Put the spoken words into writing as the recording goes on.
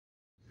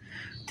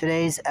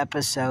Today's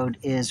episode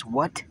is,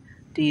 what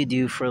do you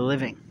do for a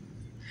living?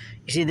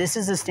 You see, this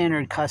is a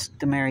standard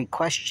customary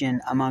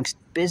question amongst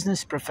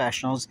business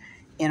professionals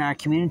in our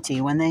community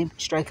when they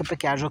strike up a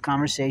casual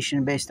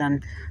conversation based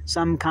on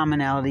some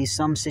commonality,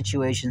 some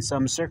situation,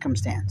 some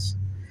circumstance.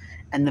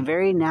 And the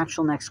very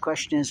natural next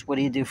question is, what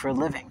do you do for a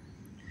living?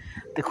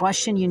 The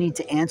question you need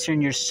to answer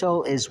in your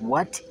soul is,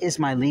 what is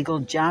my legal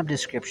job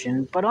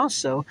description, but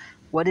also,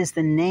 what is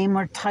the name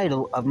or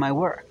title of my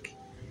work?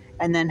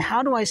 And then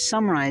how do I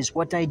summarize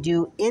what I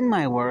do in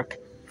my work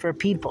for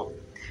people?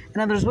 In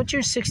other words, what's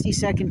your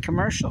 60-second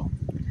commercial?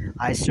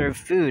 I serve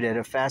food at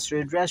a fast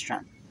food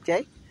restaurant.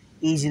 Okay?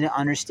 Easy to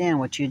understand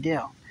what you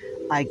do.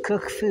 I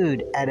cook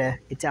food at an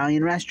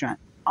Italian restaurant.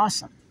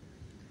 Awesome.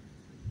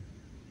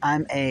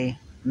 I'm a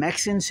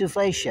Mexican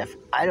souffle chef.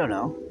 I don't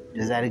know.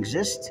 Does that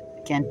exist?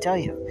 Can't tell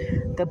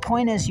you. The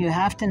point is, you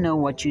have to know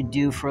what you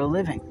do for a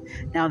living.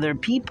 Now, there are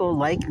people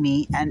like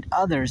me and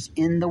others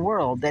in the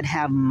world that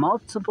have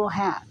multiple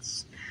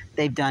hats.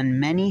 They've done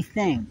many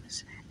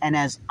things. And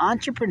as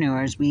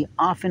entrepreneurs, we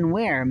often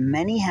wear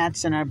many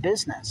hats in our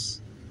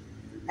business.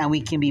 And we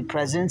can be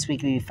presidents, we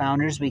can be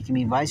founders, we can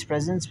be vice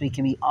presidents, we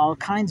can be all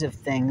kinds of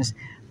things.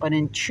 But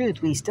in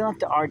truth, we still have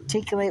to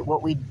articulate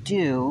what we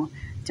do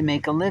to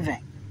make a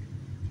living.